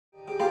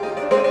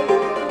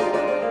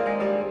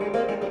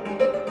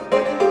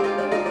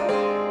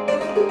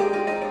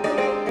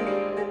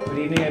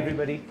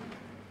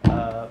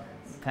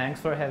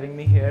Thanks for having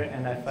me here,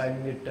 and I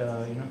find it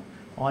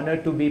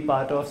honored to be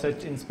part of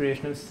such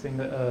inspirational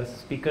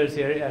speakers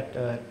here at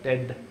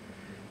TEDxLeh.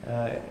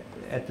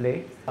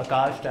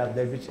 Aakash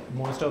Tablet, which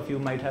most of you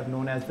might have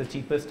known as the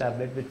cheapest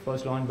tablet, which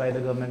was launched by the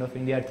government of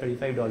India at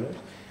 $35.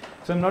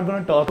 So I'm not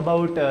going to talk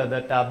about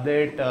the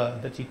tablet,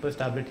 the cheapest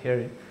tablet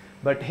here,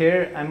 but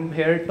I'm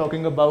here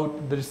talking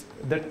about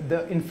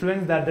the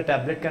influence that the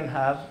tablet can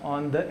have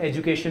on the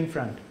education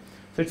front.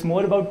 So it's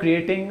more about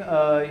creating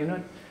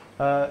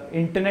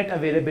internet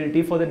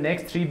availability for the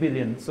next 3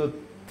 billion. So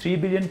 3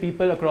 billion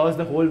people across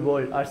the whole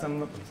world are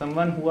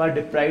someone who are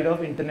deprived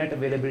of internet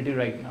availability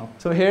right now.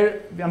 So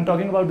here I'm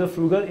talking about the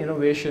frugal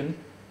innovation,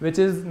 which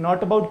is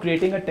not about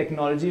creating a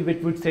technology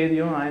which would say,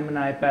 I'm an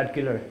iPad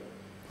killer.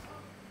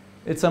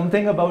 It's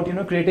something about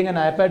creating an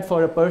iPad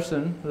for a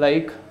person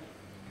like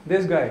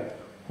this guy,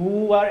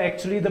 who are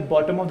actually the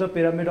bottom of the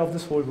pyramid of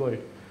this whole world.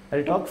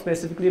 I'll talk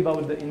specifically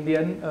about the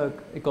Indian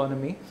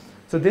economy.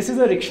 So this is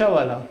a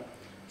rickshawala.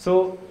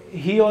 So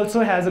he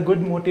also has a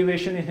good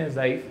motivation in his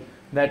life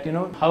that,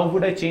 how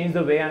would I change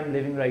the way I'm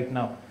living right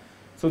now?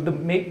 So the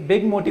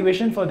big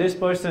motivation for this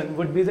person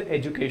would be the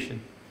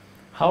education.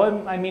 How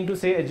I mean to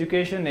say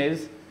education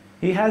is,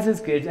 he has his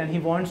kids and he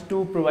wants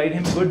to provide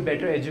him good,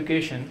 better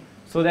education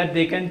so that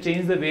they can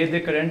change the way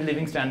their current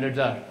living standards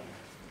are.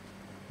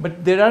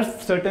 But there are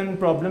certain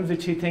problems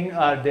which he thinks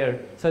are there,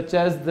 such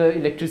as the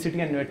electricity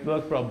and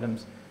network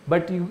problems.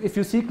 But if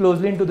you see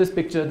closely into this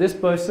picture, this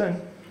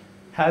person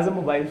has a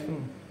mobile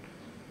phone.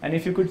 And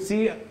if you could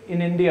see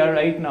in India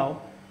right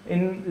now,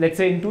 let's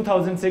say in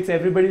 2006,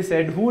 everybody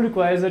said, who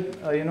requires a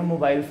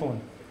mobile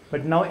phone?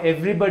 But now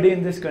everybody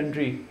in this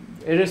country,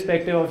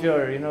 irrespective of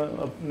your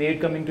a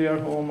maid coming to your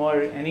home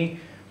or any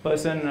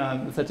person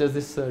such as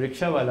this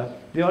rickshawala,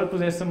 they all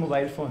possess a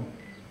mobile phone.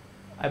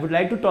 I would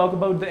like to talk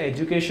about the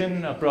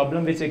education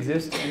problem which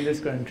exists in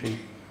this country.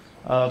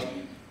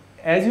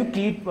 As you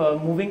keep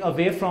moving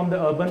away from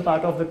the urban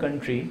part of the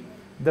country,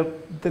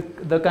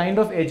 the kind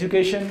of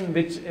education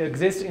which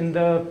exists in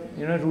the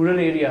rural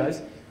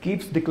areas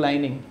keeps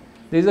declining.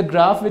 There is a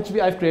graph which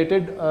I've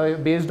created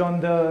based on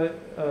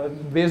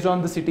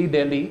the city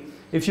Delhi.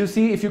 If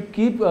you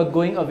keep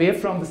going away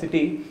from the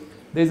city,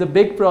 there is a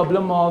big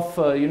problem of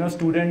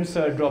students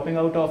dropping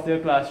out of their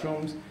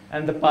classrooms,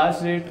 and the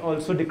pass rate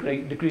also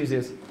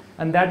decreases.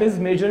 And that is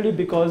majorly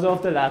because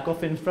of the lack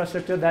of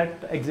infrastructure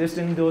that exists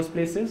in those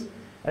places,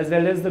 as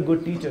well as the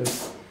good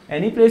teachers.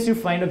 Any place you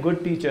find a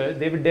good teacher,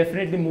 they will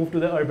definitely move to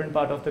the urban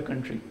part of the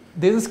country.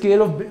 There's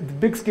a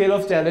big scale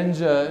of challenge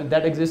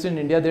that exists in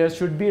India. There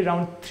should be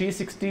around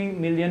 360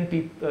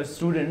 million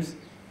students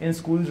in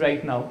schools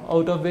right now,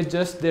 out of which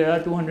there are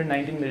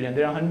 219 million.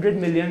 There are 100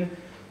 million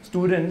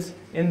students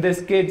in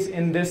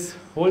this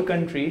whole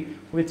country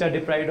which are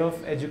deprived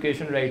of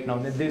education right now.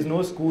 There's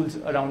no schools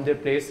around their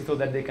place so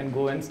that they can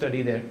go and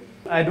study there.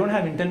 I don't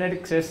have internet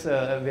access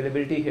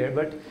availability here,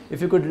 but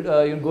if you could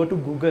go to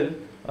Google,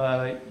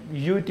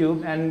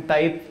 YouTube and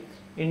type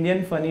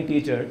Indian funny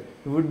teacher,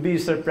 you would be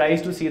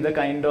surprised to see the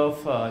kind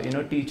of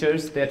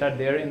teachers that are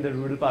there in the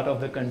rural part of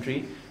the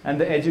country and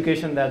the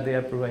education that they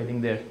are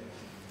providing there.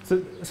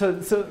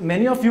 So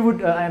many of you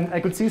would, I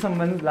could see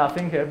someone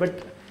laughing here,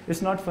 but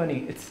it's not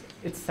funny,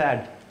 it's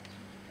sad.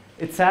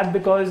 It's sad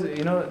because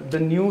the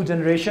new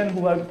generation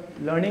who are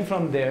learning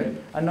from there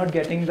are not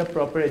getting the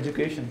proper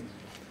education.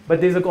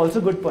 But there's also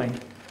a good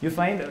point. You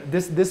find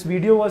this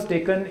video was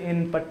taken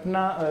in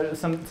Patna,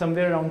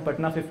 somewhere around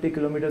Patna, 50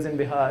 kilometers in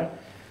Bihar.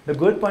 The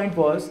good point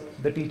was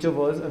the teacher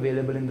was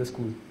available in the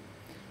school.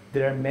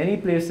 There are many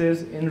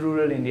places in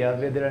rural India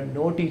where there are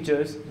no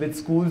teachers, with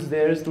schools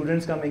there,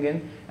 students coming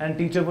in, and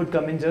teacher would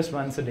come in just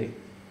once a day.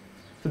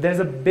 So there's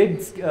a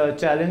big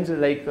challenge,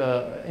 like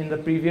in the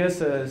previous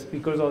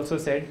speakers also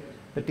said,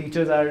 the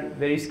teachers are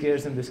very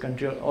scarce in this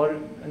country or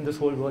in this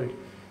whole world.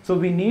 So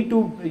we need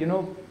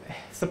to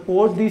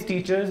support these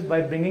teachers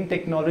by bringing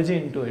technology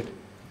into it.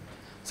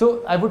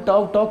 So I would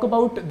talk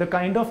about the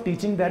kind of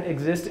teaching that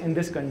exists in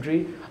this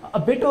country. A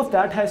bit of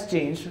that has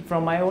changed.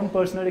 From my own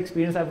personal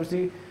experience, I would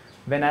say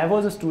when I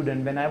was a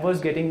student, when I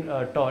was getting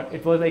taught,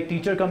 it was like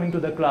teacher coming to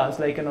the class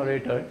like an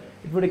orator.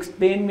 It would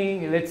explain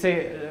me, let's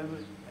say,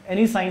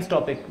 any science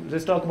topic.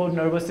 Let's talk about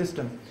nervous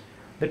system.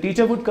 The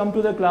teacher would come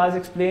to the class,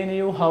 explain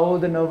you how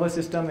the nervous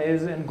system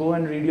is, and go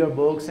and read your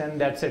books, and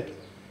that's it.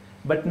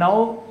 But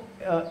now,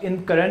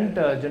 in current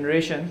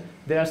generation,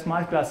 there are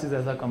smart classes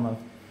that have come up.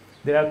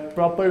 There are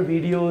proper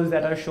videos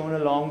that are shown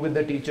along with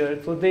the teacher.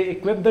 So they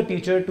equip the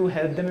teacher to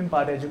help them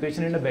impart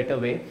education in a better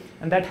way,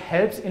 and that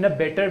helps in a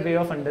better way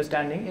of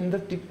understanding in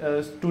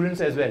the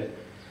students as well.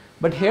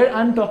 But here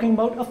I'm talking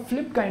about a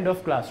flip kind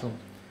of classroom.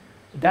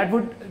 That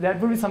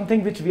would be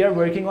something which we are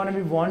working on, and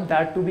we want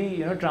that to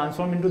be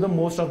transformed into the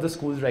most of the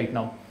schools right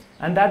now.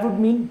 And that would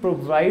mean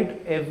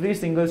provide every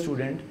single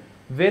student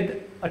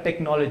with a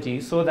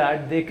technology so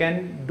that they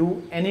can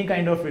do any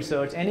kind of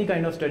research, any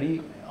kind of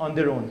study on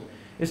their own.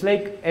 It's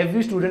like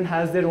every student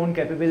has their own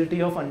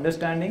capability of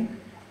understanding.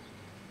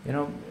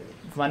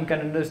 One can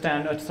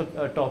understand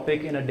a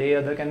topic in a day,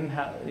 other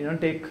can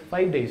take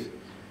 5 days.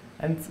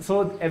 And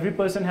so every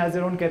person has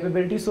their own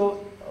capability.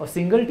 So a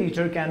single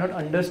teacher cannot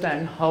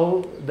understand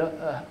how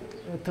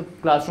the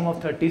classroom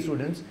of 30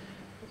 students,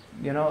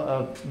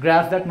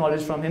 grasp that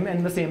knowledge from him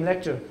in the same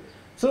lecture.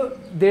 So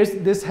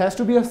this has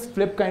to be a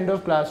flip kind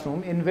of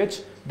classroom in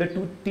which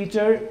the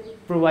teacher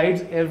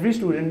provides every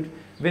student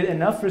with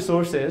enough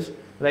resources,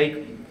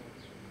 like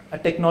a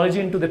technology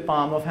into the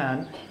palm of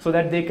hand, so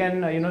that they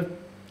can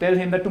tell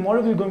him that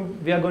tomorrow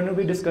we are going to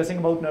be discussing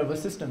about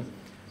nervous system.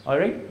 All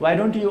right, why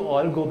don't you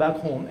all go back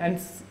home and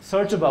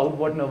search about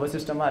what nervous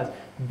system is?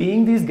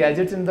 Being these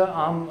gadgets in the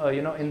arm,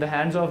 in the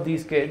hands of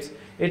these kids,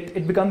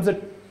 it becomes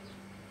a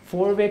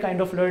four-way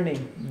kind of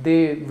learning.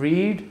 They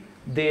read,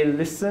 they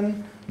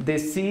listen, they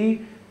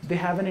see, they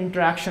have an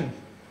interaction.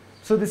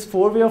 So this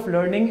four-way of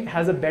learning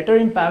has a better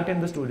impact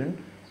in the student.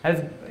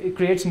 It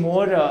creates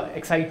more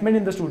excitement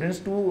in the students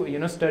to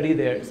study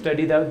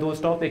those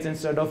topics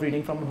instead of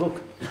reading from a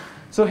book.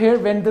 So here,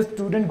 when the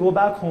student go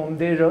back home,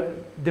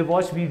 they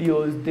watch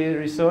videos, they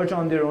research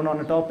on their own on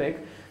a topic,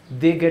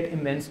 they get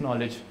immense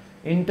knowledge.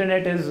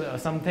 Internet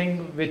is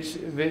something which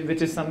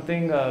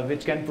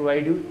can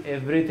provide you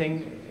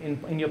everything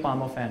in your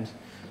palm of hands.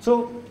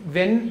 So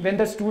when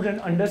the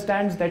student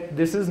understands that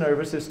this is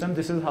nervous system,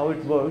 this is how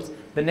it works,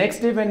 the next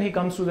day when he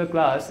comes to the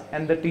class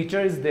and the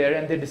teacher is there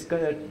and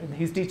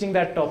he's teaching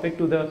that topic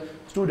to the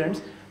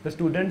students,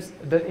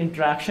 the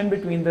interaction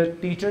between the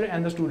teacher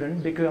and the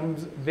student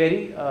becomes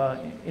very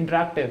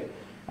interactive.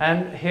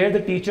 And here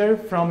the teacher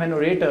from an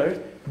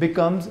orator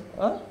becomes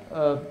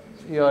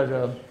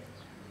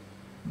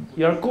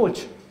your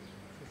coach.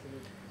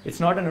 It's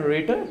not an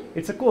orator,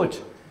 it's a coach.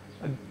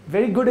 A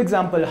very good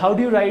example, how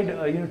do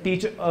you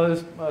teach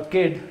a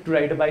kid to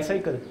ride a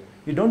bicycle?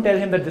 You don't tell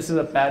him that this is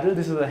a paddle,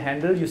 this is a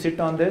handle, you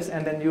sit on this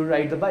and then you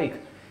ride the bike.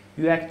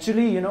 You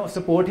actually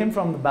support him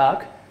from the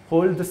back,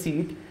 hold the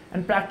seat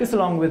and practice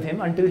along with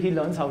him until he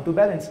learns how to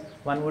balance.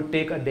 One would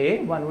take a day,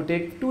 one would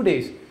take 2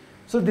 days.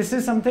 So this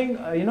is something,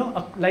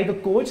 like a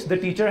coach, the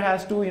teacher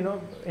has to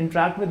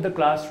interact with the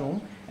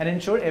classroom and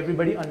ensure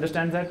everybody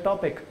understands that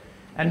topic.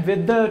 And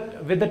with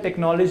the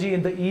technology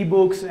in the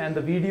e-books and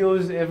the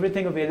videos,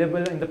 everything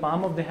available in the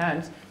palm of the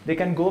hands, they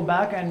can go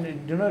back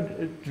and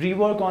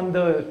rework on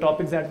the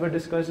topics that were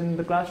discussed in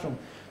the classroom.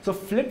 So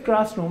flipped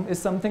classroom is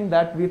something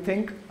that we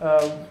think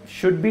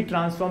should be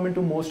transformed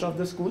into most of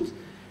the schools,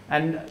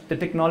 and the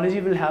technology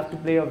will have to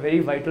play a very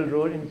vital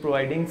role in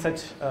providing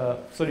such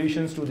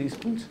solutions to these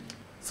schools.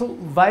 So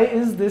why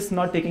is this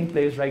not taking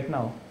place right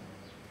now?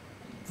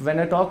 When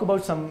I talk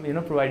about some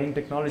providing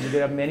technology,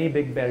 there are many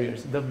big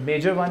barriers. The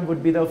major one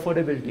would be the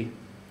affordability.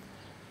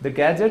 The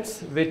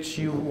gadgets which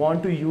you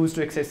want to use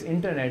to access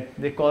internet,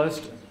 they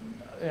cost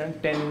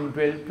 10,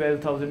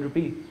 12,000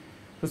 rupees.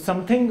 So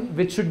something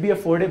which should be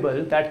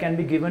affordable, that can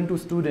be given to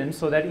students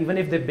so that even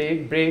if they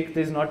break,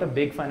 there's not a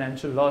big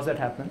financial loss that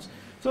happens.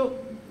 So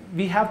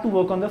we have to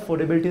work on the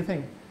affordability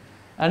thing.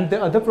 And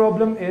the other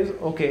problem is,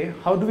 okay,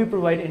 how do we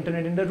provide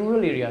internet in the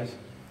rural areas?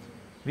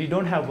 We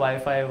don't have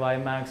Wi-Fi,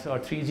 WiMAX or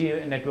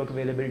 3G network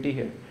availability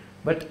here.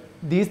 But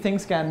these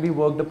things can be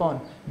worked upon.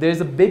 There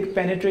is a big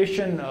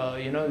penetration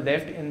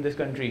left in this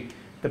country.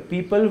 The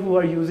people who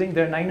are using,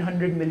 there are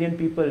 900 million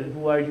people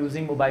who are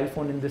using mobile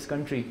phone in this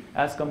country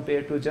as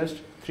compared to just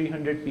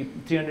 300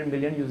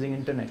 million using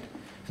internet.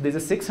 So there's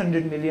a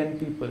 600 million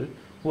people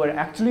who are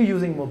actually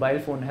using mobile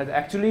phone, has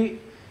actually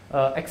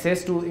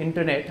access to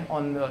internet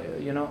on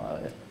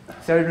the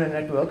cellular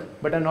network,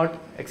 but are not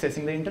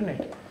accessing the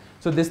internet.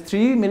 So this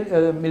 3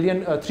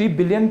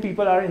 billion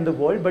people are in the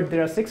world, but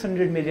there are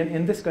 600 million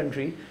in this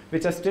country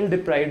which are still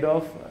deprived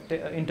of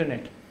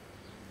internet.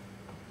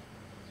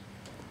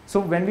 So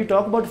when we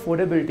talk about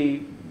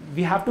affordability,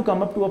 we have to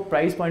come up to a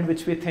price point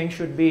which we think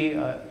should be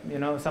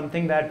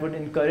something that would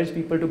encourage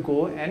people to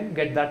go and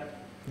get that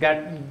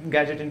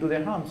gadget into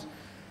their homes.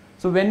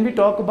 So when we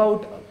talk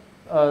about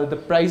the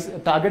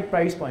target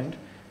price point,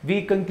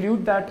 we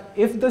conclude that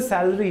if the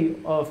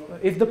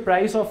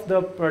price of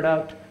the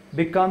product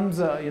becomes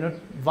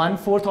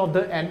 1/4 of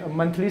the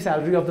monthly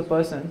salary of the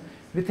person,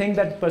 we think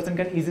that person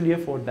can easily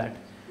afford that.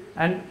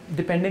 And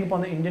depending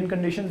upon the Indian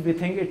conditions, we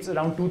think it's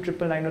around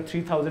 2,999 or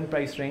 3,000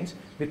 price range.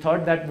 We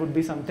thought that would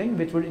be something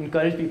which would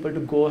encourage people to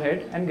go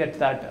ahead and get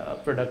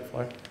that product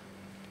for.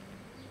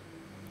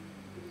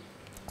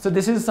 So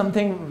this is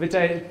something which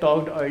I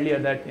talked earlier,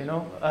 that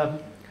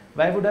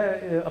why would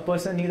a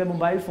person need a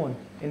mobile phone?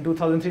 In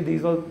 2003,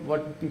 these were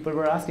what people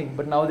were asking.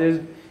 But now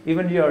there's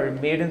even your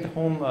maid at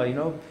home,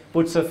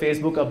 puts a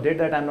Facebook update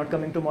that I'm not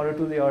coming tomorrow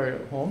to your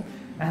home,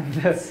 and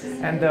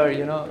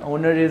the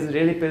owner is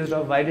really pissed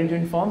off. Why didn't you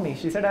inform me?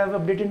 She said, I have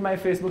updated my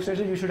Facebook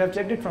status. You should have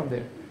checked it from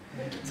there.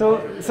 So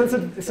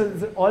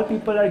all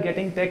people are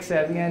getting tech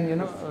savvy,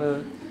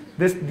 and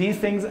these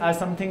things are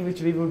something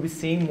which we will be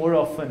seeing more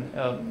often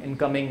in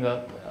coming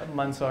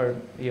months or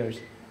years.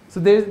 So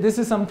this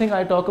is something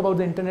I talk about,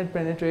 the internet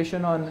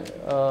penetration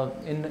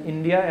in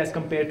India as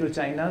compared to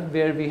China,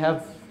 where we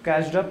have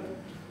catched up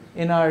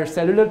in our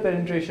cellular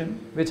penetration,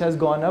 which has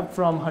gone up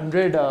from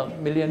 100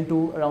 million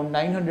to around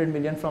 900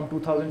 million from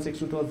 2006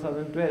 to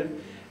 2012.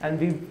 And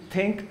we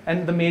think,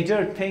 and the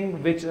major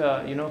thing which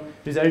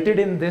resulted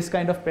in this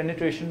kind of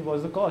penetration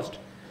was the cost.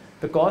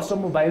 the cost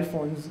of mobile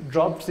phones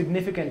dropped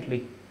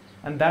significantly,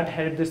 and that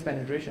helped this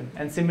penetration.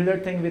 And similar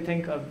thing, we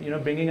think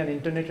bringing an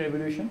internet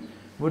revolution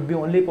would be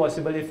only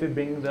possible if we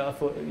bring the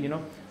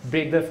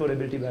break the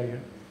affordability barrier.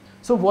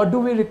 So what do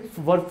we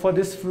for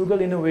this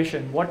frugal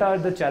innovation? What are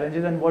the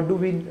challenges, and what do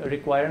we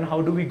require, and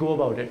how do we go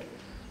about it?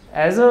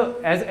 As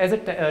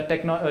a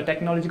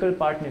technological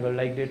partner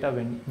like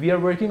Datawind, we are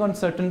working on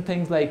certain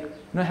things like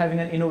having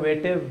an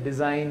innovative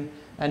design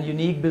and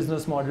unique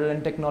business model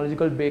and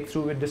technological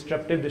breakthrough with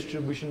disruptive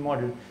distribution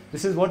model.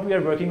 This is what we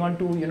are working on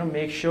to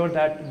make sure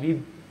that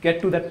we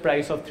get to that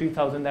price of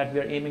 3,000 that we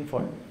are aiming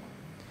for.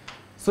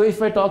 So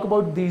if I talk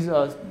about these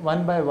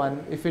one by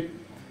one,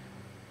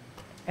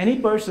 any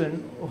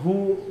person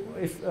who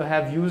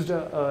have used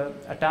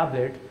a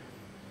tablet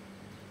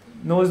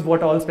knows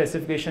what all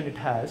specification it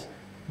has,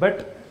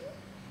 but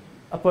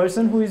a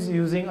person who is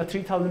using a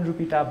 3,000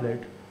 rupee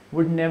tablet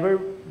would never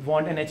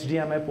want an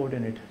HDMI port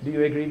in it. Do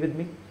you agree with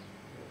me?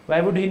 Why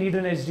would he need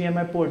an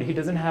HDMI port? He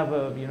doesn't have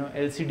a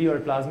LCD or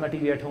plasma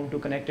TV at home to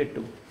connect it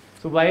to.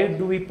 So why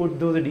do we put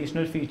those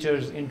additional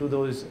features into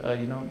those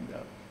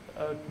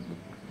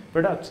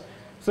products?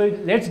 So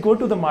let's go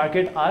to the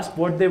market, ask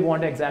what they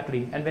want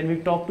exactly, and when we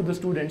talk to the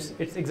students,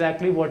 it's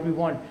exactly what we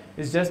want.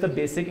 It's just the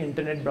basic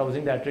internet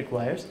browsing that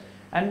requires,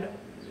 and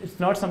it's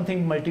not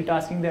something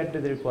multitasking that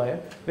they require,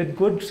 with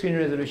good screen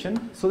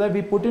resolution, so that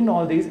we put in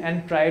all these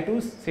and try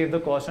to save the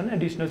cost on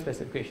additional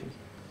specifications.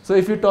 So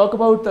if you talk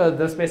about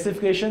the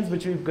specifications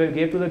which we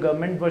gave to the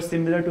government were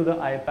similar to the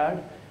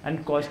iPad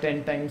and cost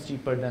 10 times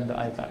cheaper than the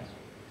iPad.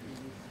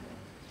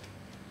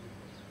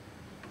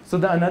 So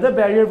another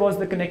barrier was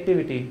the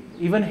connectivity.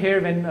 Even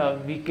here, when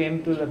we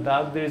came to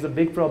Ladakh, there is a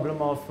big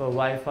problem of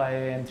Wi-Fi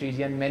and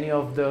 3G, and many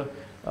of the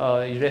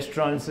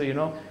restaurants,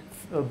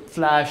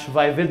 flash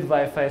with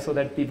Wi-Fi so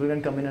that people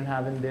can come in and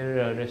have in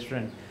their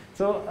restaurant.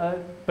 So,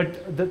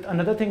 but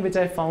another thing which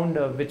I found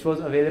which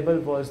was available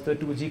was the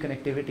 2G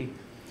connectivity.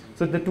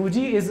 So the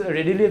 2G is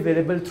readily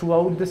available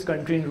throughout this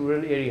country in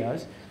rural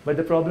areas, but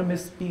the problem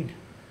is speed.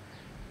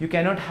 You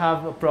cannot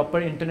have a proper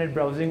internet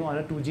browsing on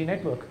a 2G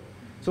network.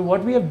 So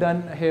what we have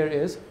done here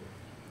is,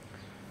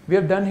 we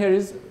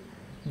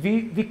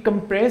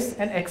compress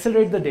and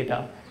accelerate the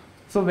data.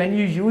 So when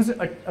you use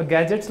a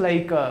gadgets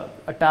like a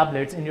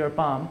tablets in your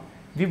palm,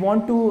 we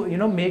want to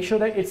make sure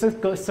that it's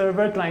a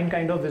server client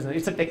kind of business.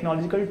 It's a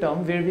technological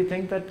term where we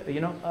think that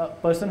a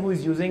person who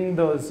is using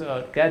those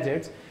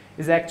gadgets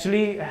is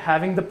actually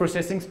having the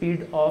processing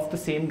speed of the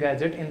same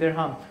gadget in their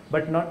home,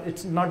 but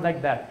it's not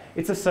like that.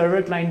 It's a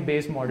server client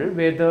based model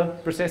where the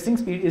processing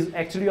speed is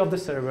actually of the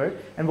server,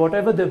 and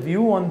whatever the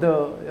view on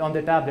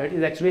the tablet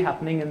is actually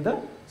happening in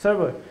the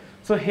server.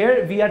 So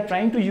here we are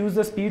trying to use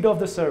the speed of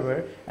the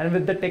server, and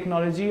with the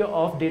technology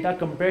of data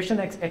compression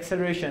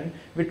acceleration,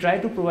 we try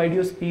to provide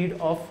you a speed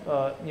of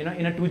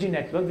in a 2G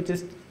network which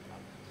is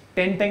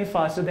 10 times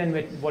faster than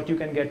what you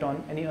can get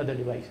on any other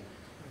device.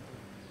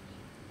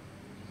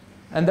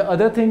 And the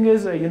other thing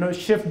is,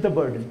 shift the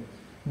burden.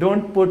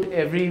 Don't put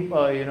every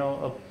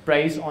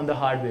price on the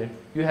hardware.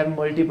 You have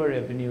multiple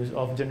revenues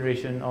of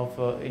generation of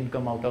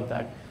income out of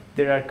that.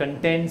 There are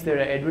contents, there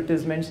are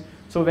advertisements.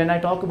 So when I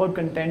talk about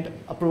content,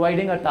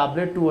 providing a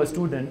tablet to a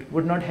student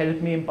would not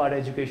help me impart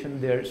education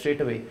there straight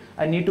away.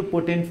 I need to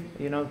put in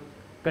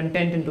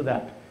content into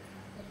that.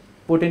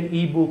 Put in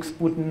ebooks,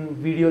 put in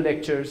video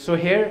lectures. So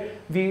here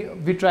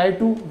we try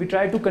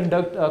to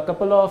conduct a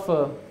couple of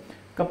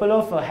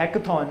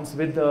hackathons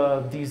with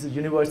these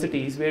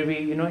universities where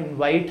we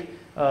invite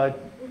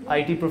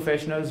IT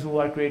professionals who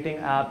are creating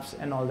apps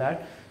and all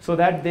that, so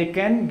that they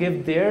can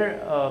give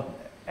their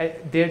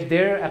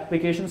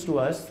applications to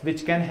us,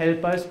 which can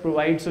help us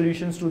provide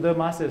solutions to the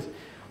masses.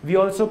 We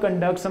also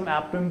conduct some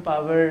app to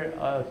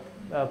empower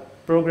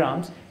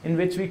programs in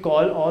which we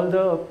call all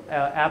the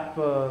app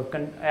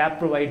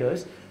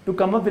providers to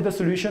come up with a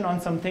solution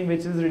on something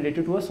which is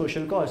related to a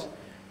social cause.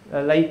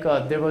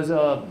 There was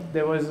a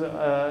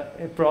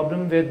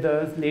problem with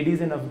the ladies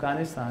in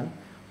Afghanistan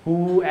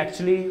who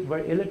actually were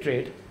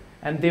illiterate,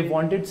 and they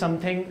wanted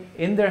something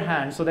in their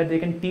hands so that they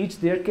can teach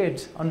their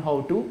kids on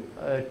how to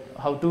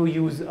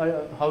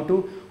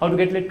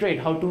get literate,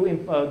 how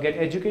to get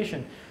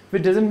education.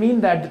 Which doesn't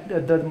mean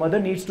that the mother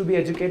needs to be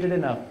educated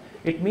enough.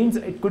 It means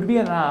it could be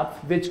an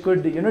app which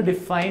could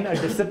define a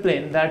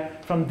discipline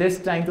that from this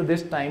time to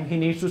this time he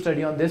needs to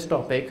study on this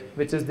topic,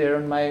 which is there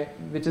on my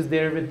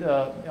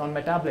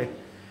tablet.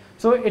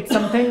 So it's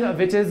something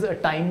which is a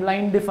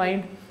timeline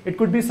defined. It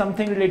could be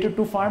something related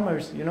to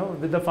farmers.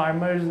 With the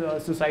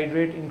farmers' suicide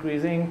rate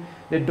increasing,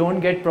 they don't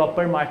get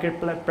proper market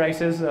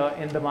prices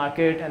in the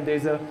market, and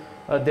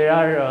there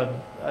are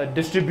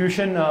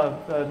distribution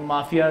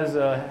mafias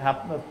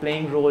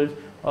playing roles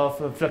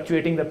of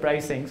fluctuating the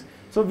pricings.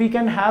 So we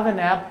can have an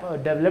app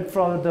developed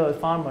for the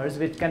farmers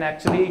which can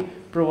actually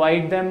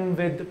provide them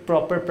with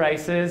proper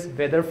prices,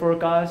 weather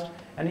forecast,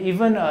 and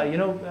even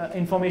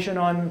information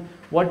on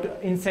what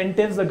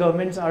incentives the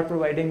governments are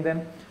providing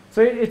them.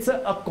 So it's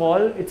a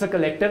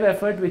collective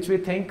effort which we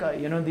think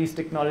these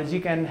technology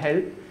can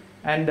help.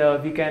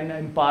 and we can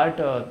impart,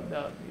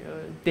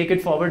 take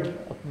it forward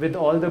with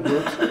all the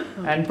groups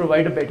and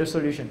provide a better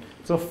solution.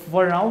 So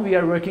for now, we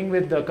are working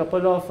with a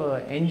couple of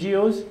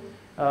NGOs.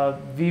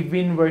 We've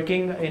been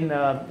working in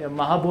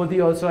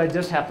Mahabodhi also. I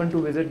just happened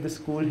to visit the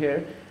school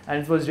here,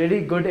 and it was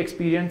really good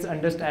experience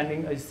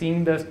understanding,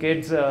 seeing the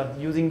kids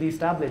using these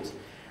tablets.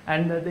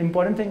 And the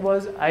important thing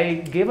was, I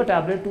gave a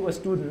tablet to a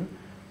student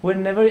who had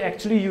never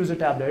actually used a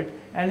tablet,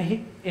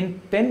 and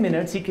in 10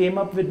 minutes he came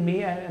up with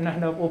me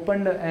and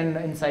opened an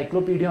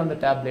encyclopedia on the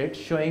tablet,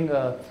 showing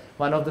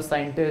one of the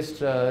scientists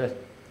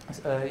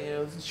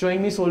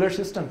showing me solar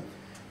system.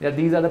 Yeah,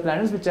 these are the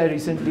planets which I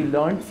recently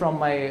learned from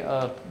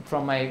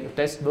my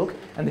test book,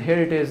 and here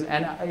it is.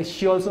 And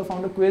she also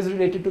found a quiz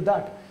related to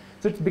that.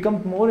 So it's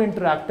become more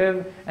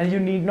interactive, and you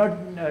need not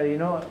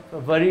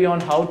worry on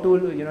how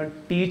to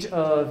teach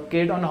a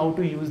kid on how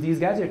to use these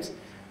gadgets.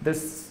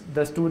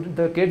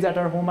 The kids at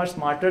our home are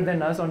smarter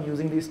than us on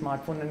using these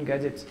smartphones and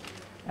gadgets,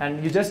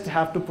 and you just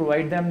have to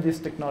provide them this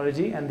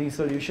technology and these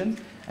solutions,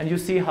 and you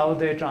see how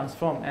they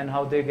transform and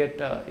how they get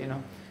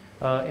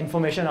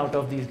information out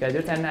of these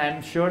gadgets, and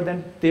I'm sure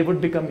then they would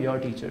become your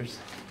teachers.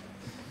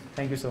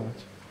 Thank you so much.